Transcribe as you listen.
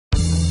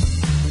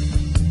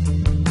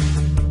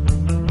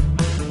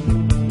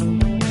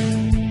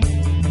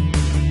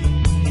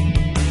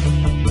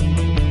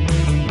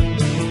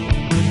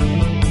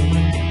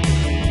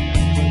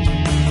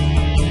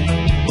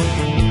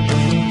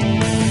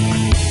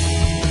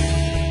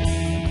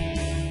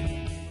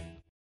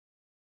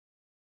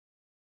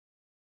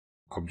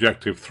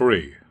Objective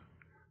 3.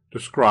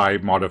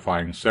 Describe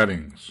modifying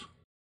settings.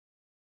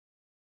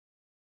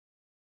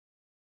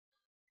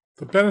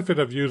 The benefit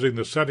of using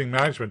the Setting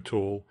Management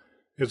tool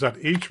is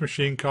that each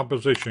machine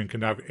composition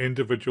can have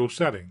individual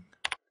setting.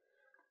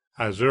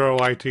 A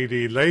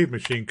 0ITD lathe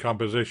machine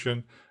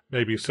composition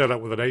may be set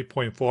up with an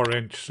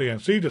 8.4-inch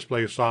CNC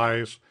display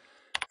size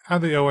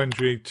and the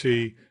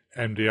ONGT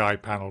MDI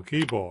panel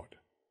keyboard.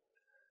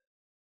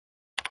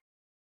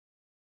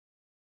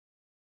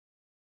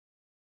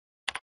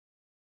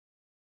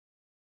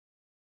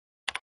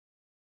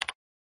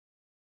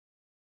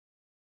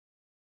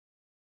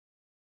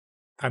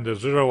 And a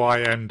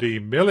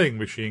 0IND milling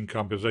machine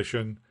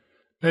composition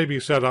may be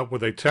set up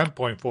with a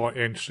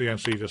 10.4-inch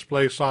CNC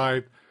display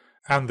side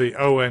and the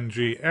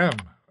ONGM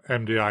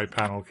MDI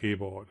panel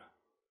keyboard.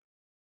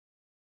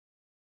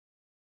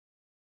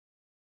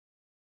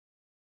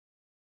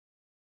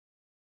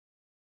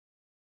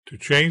 To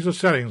change the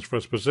settings for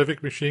a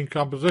specific machine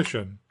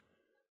composition,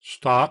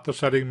 start the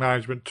Setting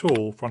Management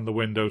tool from the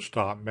Windows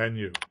Start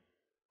menu.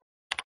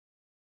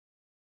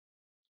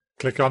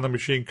 Click on the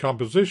machine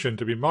composition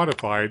to be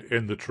modified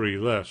in the tree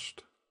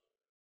list.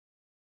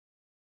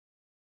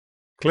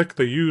 Click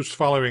the Use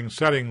Following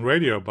Setting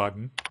radio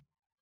button.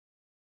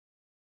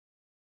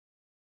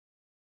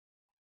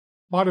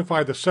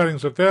 Modify the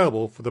settings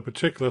available for the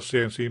particular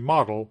CNC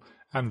model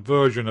and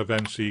version of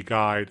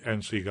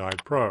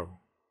NCGuide Pro.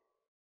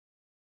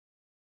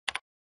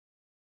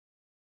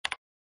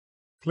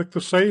 Click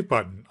the Save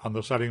button on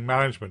the Setting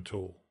Management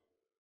tool.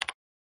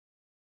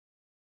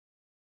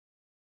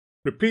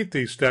 Repeat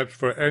these steps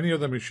for any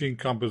other machine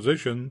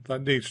composition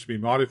that needs to be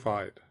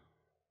modified.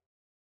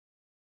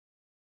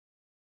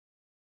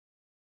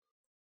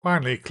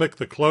 Finally, click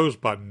the Close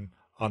button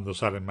on the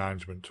Setting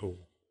Management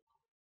tool.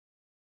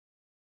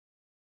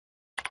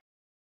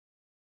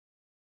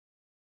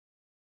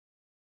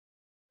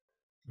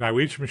 Now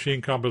each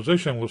machine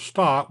composition will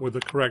start with the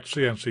correct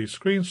CNC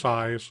screen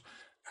size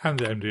and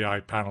the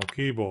MDI panel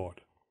keyboard.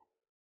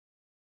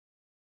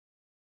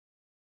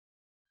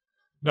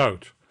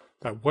 Note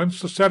that once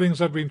the settings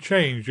have been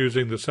changed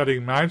using the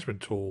Setting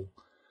Management tool,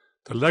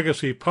 the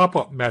legacy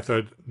pop-up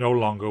method no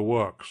longer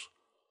works.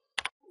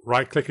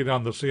 Right-clicking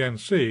on the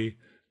CNC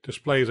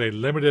displays a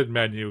limited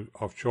menu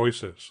of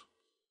choices.